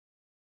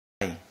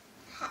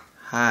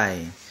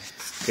Hi.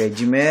 Okay,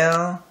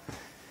 Jamel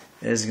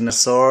is gonna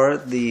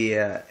sort the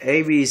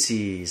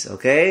ABCs.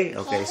 Okay?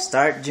 Okay,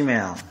 start,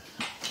 Jamel.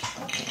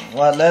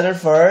 What letter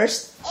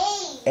first?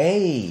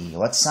 A.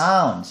 What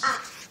sounds?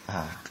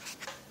 Ah.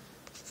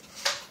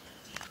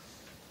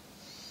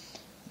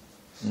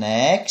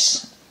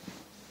 Next.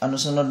 Ano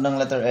sunod ng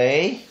letter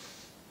A?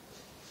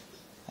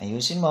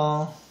 Ayusin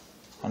mo.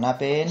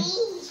 Hanapin.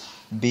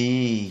 B.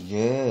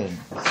 Good.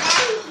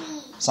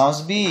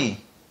 Sounds B.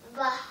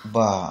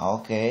 Ba.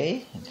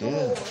 Okay.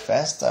 Good.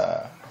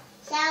 Faster.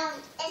 Sound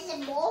is a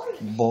boy.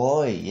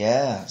 Boy.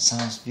 Yeah.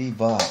 Sounds B.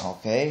 Ba.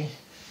 Okay.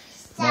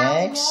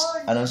 Next.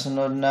 Ano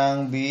sunod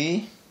ng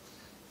B?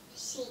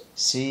 C.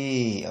 C.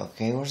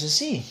 Okay. Where's the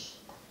C?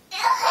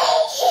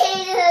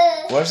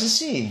 Where's the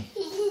C?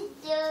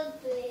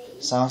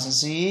 Sounds ng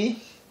C?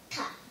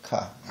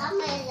 Ka.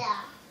 Camera.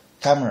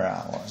 Camera.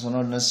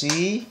 Sunod na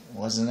C.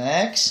 What's the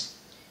next?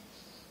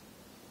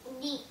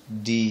 D.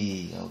 D.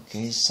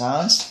 Okay.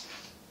 Sounds?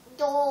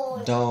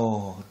 Dog.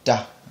 Do.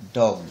 Da.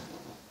 Dog.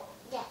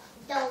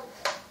 Dog.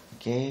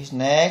 Okay.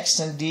 Next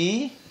and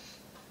D.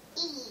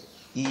 E.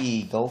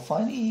 E. Go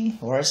find E.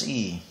 Where's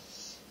E?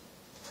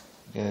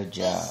 Good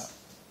job.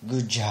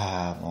 Good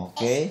job.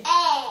 Okay.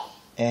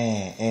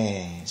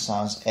 A.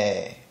 Sounds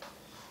A.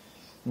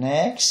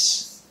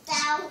 Next.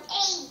 Sound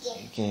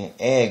egg. Okay.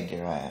 Egg.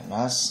 Right.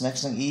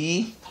 Next ng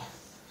E.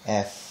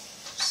 F.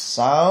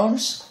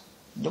 Sounds.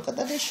 Look at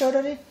that. Show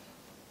that.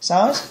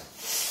 Sounds.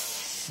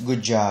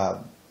 Good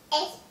job.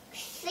 S.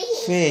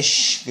 Fish.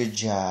 Fish. Good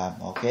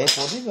job. Okay.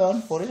 Put it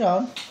on. Put it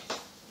on.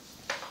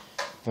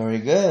 Very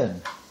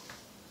good.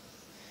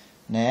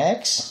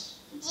 Next.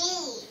 G.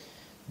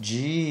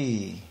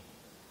 G.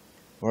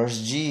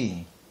 Where's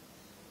G?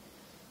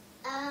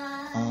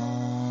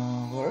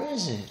 Where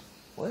is it?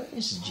 Where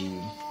is G?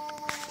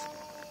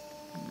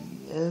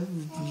 F,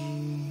 G.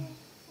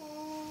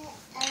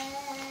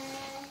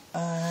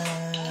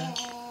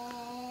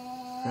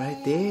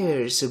 Right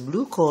there. It's a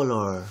blue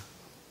color.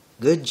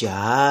 Good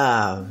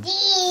job. D.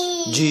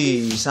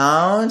 G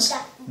sounds.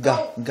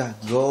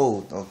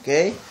 Goat.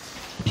 Okay.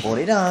 Put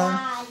it on.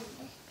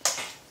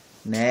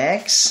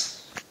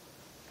 Next.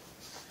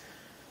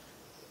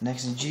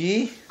 Next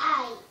G.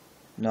 I.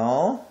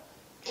 No.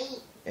 E.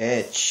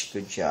 H.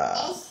 Good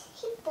job. S.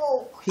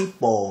 Hippo.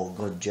 Hippo.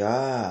 Good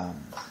job.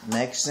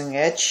 Next thing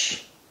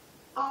H.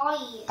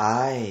 I.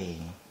 I.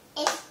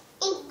 S.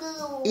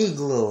 Igloo.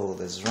 Igloo.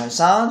 That's right.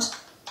 Sounds.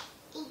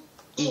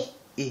 E.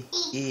 E.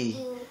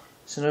 Igloo.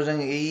 Sunod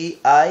ng E.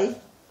 I.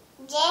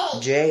 J.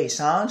 J.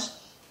 Sounds.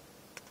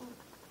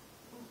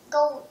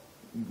 Goat.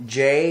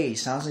 J.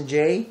 Sounds in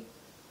J.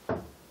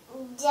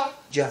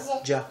 J.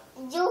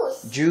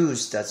 Juice.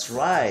 Juice. That's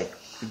right.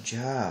 Good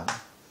job.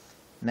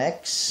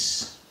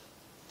 Next.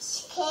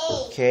 K.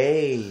 K.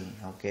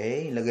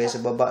 Okay. Lagay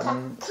sa baba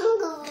ng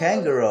Kangaroo.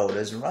 kangaroo.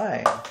 That's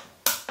right.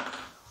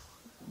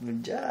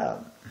 Good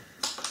job.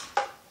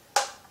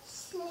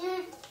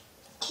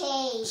 K.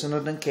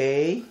 Sunod ng K.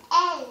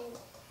 N.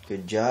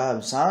 Good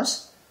job.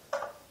 Sounds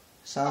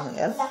ng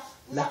L.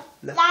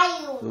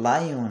 Lion.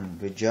 Lion.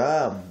 Good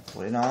job.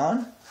 Put it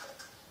on.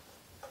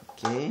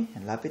 Okay.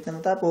 Lapit na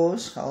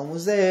matapos.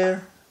 Almost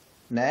there.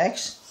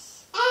 Next.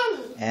 M.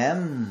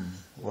 M.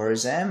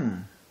 Where's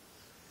M?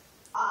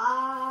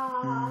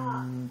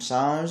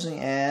 Sounds ng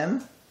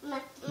M.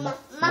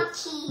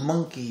 Monkey.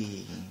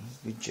 Monkey.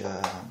 Good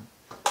job.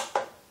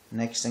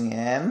 Next ng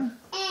M.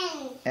 N.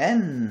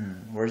 N.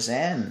 Where's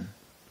N?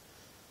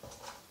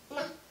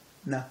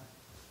 Na.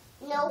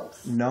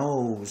 Nose.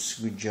 Nose.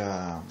 Good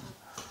job.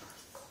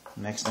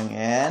 Next ng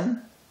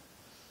N.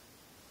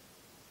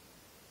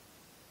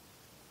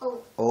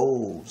 O. O.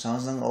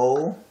 Sounds ng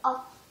O.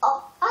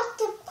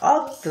 Octopus.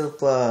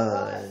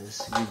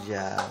 Octopus. Good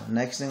job.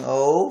 Next ng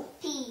O.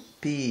 P.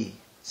 P.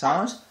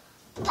 Sounds?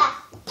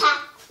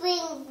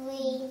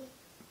 Penguin.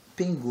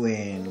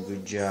 Penguin.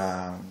 Good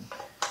job.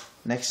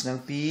 Next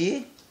ng P.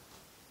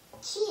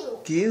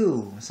 Q. Q.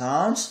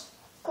 Sounds?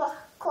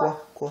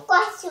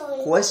 Question.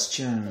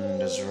 Question.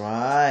 That's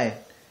right.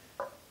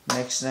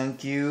 Next ng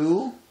Q.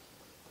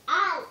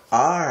 R.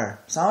 R.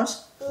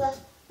 Sounds?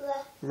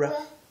 Ring.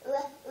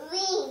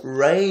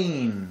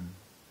 Rain.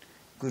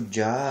 Good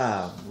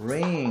job.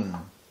 Ring.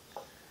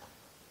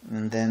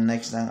 And then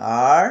next ng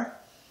R.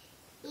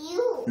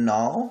 U.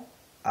 No.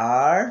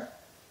 R.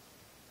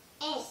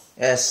 S.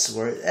 S.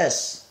 Where is S?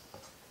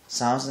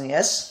 Sounds ng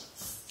S?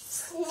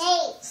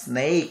 Snake.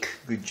 Snake.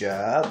 Good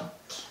job.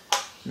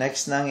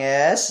 Next ng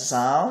S.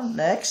 Sound.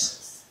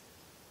 Next.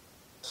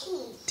 T.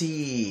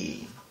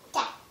 T.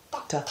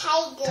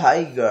 Tiger.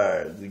 Tiger.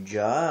 Good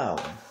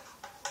job.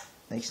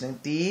 Next ng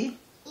T.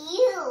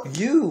 U.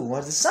 U.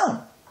 What's the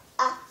sound?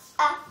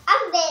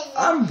 Umbrella.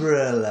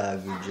 Umbrella.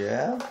 Good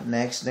job.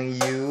 Next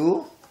ng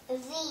U.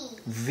 V.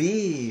 V.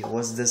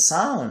 What's the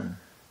sound?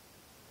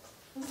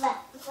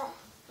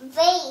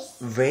 Vase.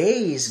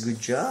 Vase.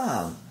 Good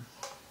job.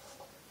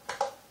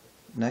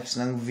 Next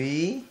ng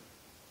V.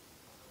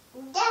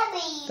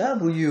 W.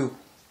 W.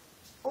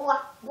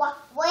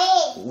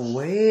 Whale.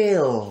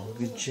 Whale.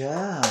 Good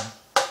job.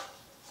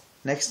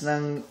 Next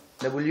ng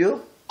W?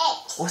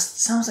 X. What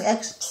sounds like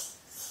X?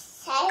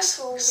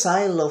 Cycle.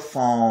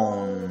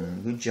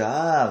 Xylophone. Good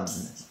job.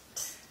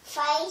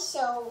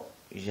 Facial.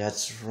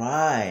 That's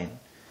right.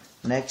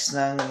 Next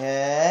ng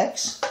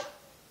X.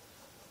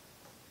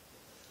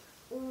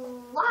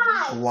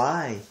 Y.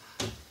 Y.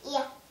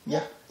 Yeah.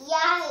 Yeah.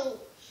 Yay.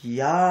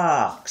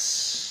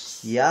 Yaks.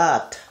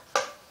 Yacht.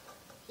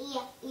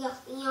 Yeah. Yeah.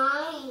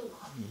 Yay.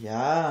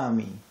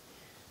 Yummy.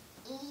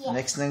 Yeah.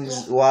 Next ng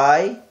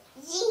Y.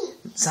 Z.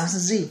 Sounds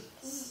like Z.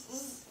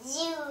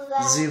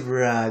 Zebra.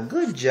 Zebra.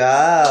 Good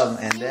job.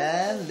 And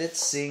then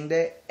let's sing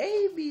the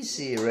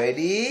ABC.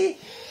 Ready?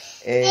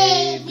 A,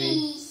 A, B,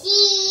 B. C,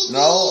 D.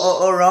 No,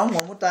 oh, wrong.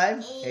 One more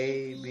time.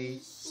 A, B.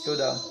 Go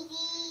down. C, D,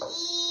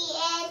 E,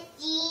 F,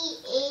 G,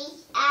 H,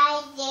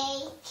 I, J,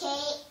 K,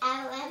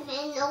 L, M,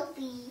 N, O,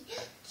 P,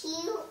 Q,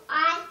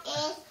 R,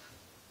 S,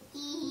 T,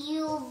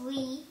 U,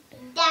 V,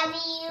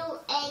 W,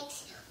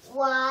 X,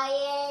 Y,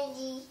 and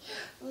Z.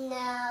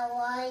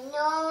 Now I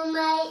know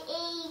my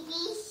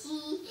ABC.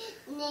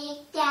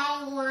 Next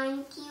I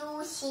want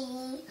to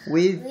see.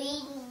 With Read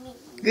me.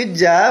 good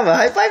job.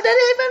 High five, Daddy.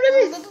 High five,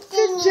 Daddy.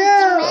 Good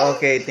job.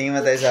 Okay, tingin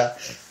mo tayo sa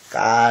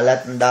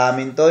kalat. Ang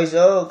daming toys.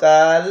 Oh,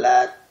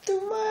 kalat.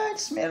 Too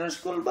much. Meron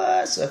school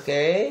bus.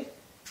 Okay.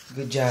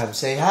 Good job.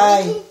 Say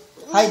hi.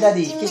 Hi,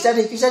 Daddy. Kiss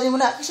Daddy. Kiss Daddy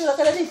muna. Kiss muna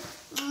ka, Daddy.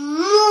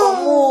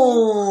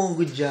 Oh,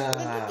 good job.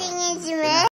 Tingin si